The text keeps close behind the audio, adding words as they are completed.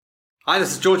Hi,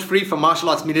 this is George Free from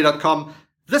martialartsmedia.com.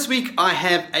 This week I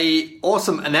have an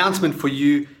awesome announcement for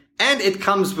you, and it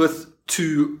comes with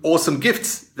 2 awesome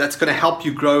gifts that's going to help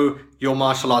you grow your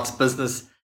martial arts business,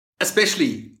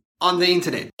 especially on the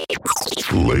internet.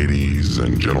 Ladies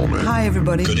and gentlemen. Hi,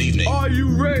 everybody. Good evening. Are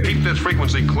you ready? Keep this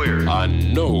frequency clear. I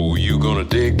know you're gonna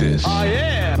dig this. I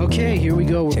am. Okay, here we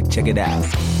go. Check it out.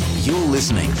 You're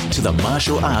listening to the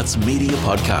Martial Arts Media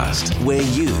Podcast, where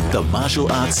you, the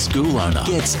martial arts school owner,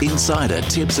 gets insider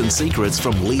tips and secrets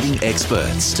from leading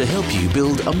experts to help you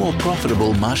build a more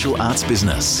profitable martial arts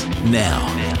business. Now,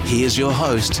 here's your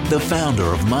host, the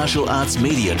founder of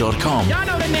martialartsmedia.com, Y'all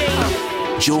know the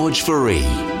name. George Faree.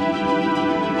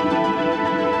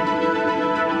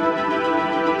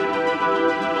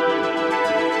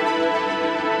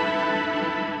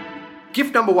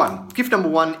 Gift number one. Gift number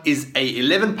one is a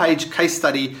 11-page case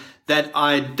study that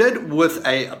I did with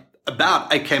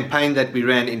about a campaign that we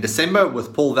ran in December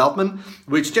with Paul Veltman,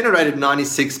 which generated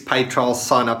 96 paid trial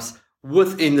signups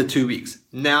within the 2 weeks.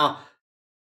 Now,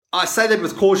 I say that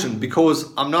with caution because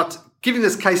I'm not giving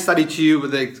this case study to you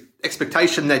with the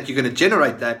expectation that you're going to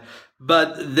generate that,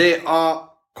 but there are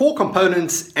core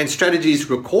components and strategies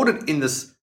recorded in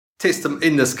this case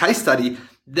study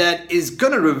that is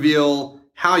going to reveal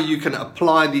how you can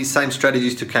apply these same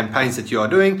strategies to campaigns that you are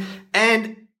doing,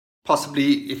 and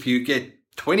possibly if you get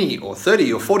 20 or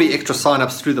 30 or 40 extra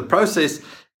signups through the process,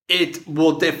 it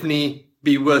will definitely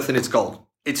be worth its gold.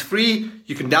 It's free.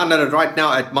 You can download it right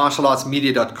now at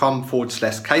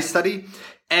martialartsmedia.com/case study.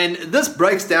 And this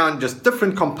breaks down just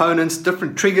different components,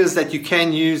 different triggers that you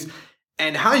can use,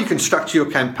 and how you can structure your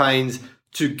campaigns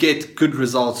to get good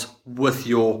results with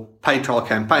your paid trial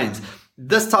campaigns.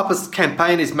 This type of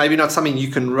campaign is maybe not something you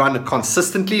can run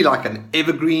consistently, like an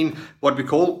evergreen, what we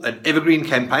call an evergreen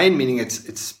campaign, meaning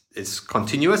it's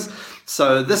continuous.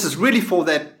 So this is really for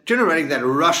that, generating that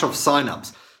rush of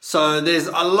signups. So there's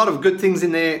a lot of good things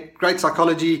in there, great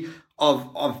psychology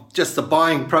of just the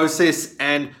buying process,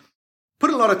 and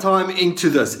put a lot of time into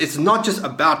this. It's not just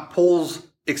about Paul's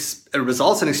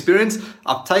results and experience.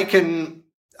 I've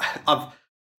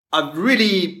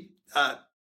really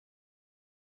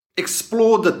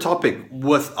explored the topic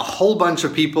with a whole bunch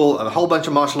of people, a whole bunch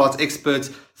of martial arts experts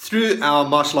through our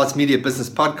Martial Arts Media Business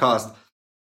podcast.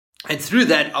 And through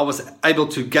that, I was able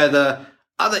to gather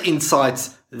other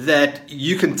insights that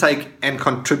you can take and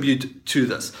contribute to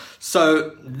this.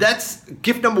 So that's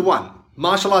gift number one,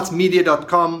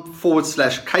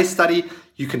 martialartsmedia.com/case study.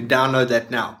 You can download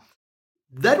that now.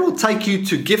 That will take you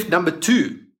to gift number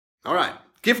 2. All right.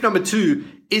 Gift number 2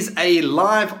 is a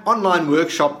live online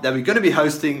workshop that we're going to be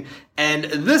hosting. And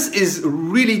this is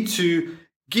really to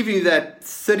give you that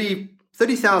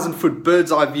 30,000 foot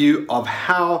bird's eye view of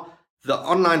how the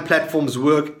online platforms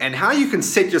work and how you can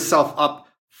set yourself up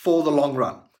for the long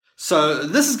run. So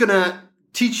this is going to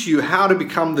teach you how to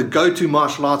become the go-to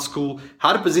martial arts school,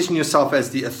 how to position yourself as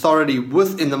the authority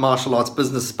within the martial arts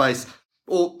business space,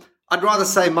 or I'd rather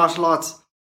say martial arts,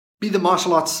 be the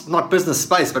martial arts, not business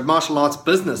space, but martial arts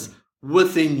business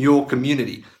within your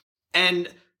community. And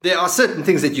there are certain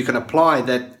things that you can apply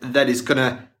that is going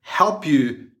to help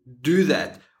you do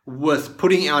that with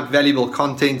putting out valuable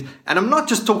content. And I'm not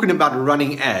just talking about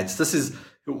running ads. This is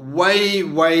way,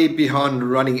 way behind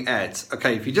running ads.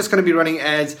 Okay, if you're just going to be running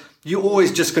ads, you're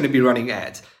always just going to be running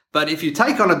ads. But if you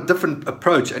take on a different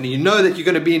approach and you know that you're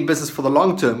going to be in business for the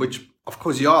long term, which of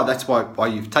course you are, that's why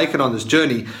you've taken on this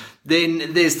journey,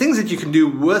 then there's things that you can do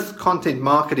with content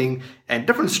marketing and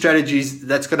different strategies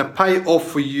that's going to pay off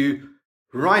for you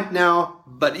right now,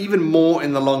 but even more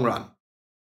in the long run.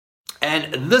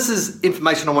 And this is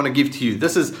information I want to give to you.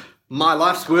 This is my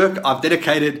life's work. I've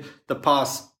dedicated the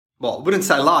past, well, I wouldn't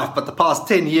say life, but the past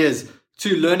 10 years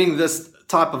to learning this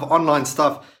type of online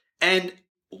stuff. And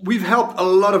we've helped a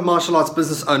lot of martial arts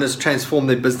business owners transform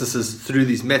their businesses through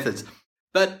these methods.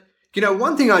 But you know,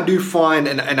 one thing I do find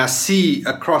and I see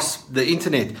across the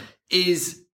internet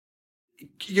is,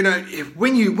 you know,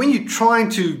 when you're trying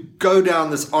to go down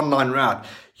this online route,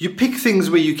 you pick things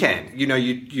where you can. You know,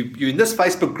 you're in this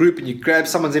Facebook group and you grab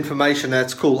someone's information.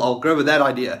 That's cool. I'll go with that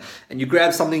idea. And you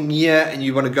grab something here and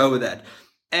you want to go with that.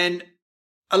 And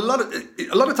a lot of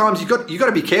times you got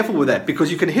to be careful with that,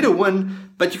 because you can hit a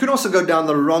win, but you can also go down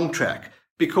the wrong track.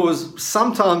 Because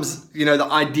sometimes, you know, the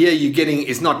idea you're getting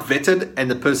is not vetted and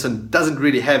the person doesn't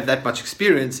really have that much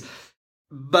experience,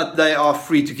 but they are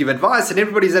free to give advice, and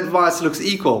everybody's advice looks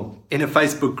equal in a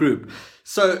Facebook group.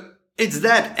 So it's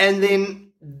that. And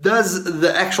then does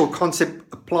the actual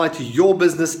concept apply to your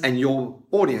business and your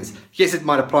audience? Yes, it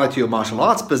might apply to your martial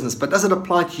arts business, but does it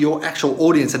apply to your actual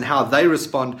audience and how they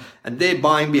respond and their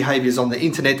buying behaviors on the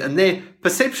internet and their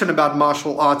perception about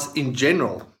martial arts in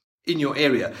general in your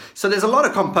area? So there's a lot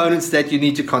of components that you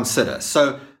need to consider.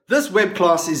 So this web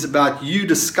class is about you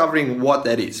discovering what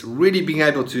that is, really being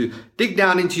able to dig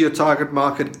down into your target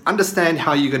market, understand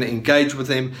how you're going to engage with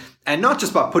them, and not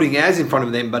just by putting ads in front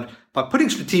of them, but by putting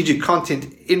strategic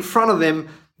content in front of them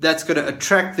that's going to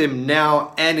attract them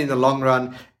now and in the long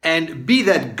run, and be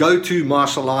that go-to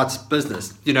martial arts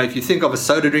business. You know, if you think of a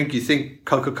soda drink, you think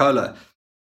Coca-Cola.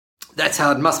 That's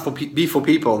how it must be for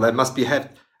people. They must be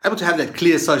able to have that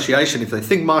clear association. If they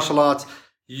think martial arts,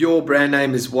 your brand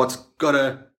name is what's got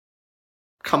to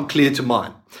come clear to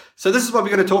mind. So this is what we're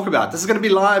going to talk about. This is going to be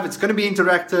live. It's going to be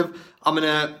interactive. I'm going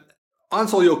to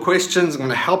answer all your questions. I'm going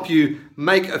to help you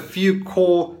make a few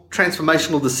core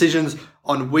transformational decisions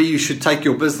on where you should take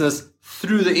your business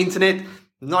through the internet,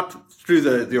 not through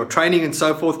your training and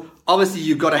so forth. Obviously,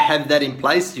 you've got to have that in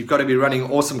place. You've got to be running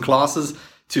awesome classes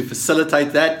to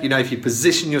facilitate that. You know, if you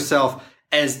position yourself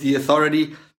as the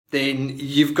authority, then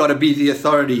you've got to be the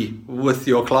authority with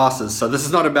your classes. So this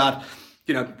is not about,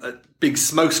 you know, a big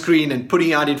smoke screen and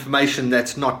putting out information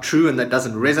that's not true and that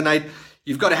doesn't resonate.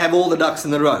 You've got to have all the ducks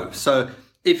in a row. So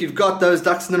if you've got those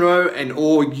ducks in a row and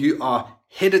or you are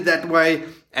headed that way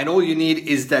and all you need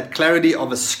is that clarity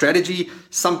of a strategy,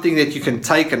 something that you can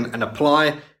take and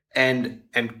apply and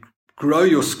grow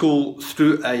your school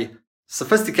through a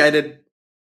sophisticated,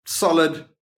 solid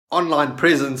online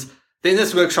presence, then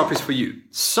this workshop is for you.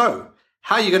 So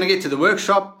how are you going to get to the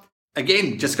workshop?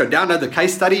 Again, just go download the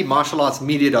case study,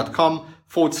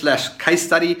 martialartsmedia.com/case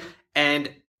study. And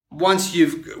once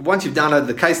you've downloaded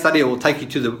the case study, it will take you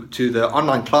to the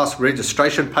online class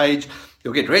registration page.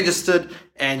 You'll get registered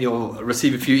and you'll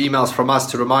receive a few emails from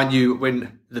us to remind you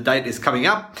when the date is coming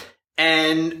up,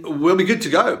 and we'll be good to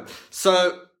go.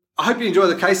 So I hope you enjoy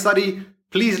the case study.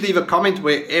 Please leave a comment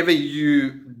wherever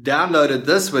you downloaded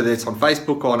this, whether it's on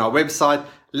Facebook or on our website.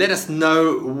 Let us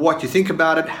know what you think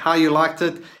about it, how you liked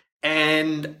it.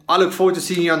 And I look forward to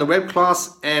seeing you on the web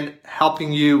class and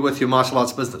helping you with your martial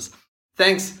arts business.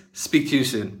 Thanks. Speak to you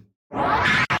soon.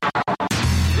 Ladies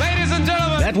and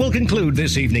gentlemen, that will conclude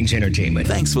this evening's entertainment.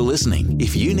 Thanks for listening.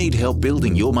 If you need help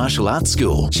building your martial arts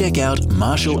school, check out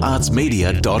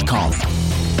martialartsmedia.com.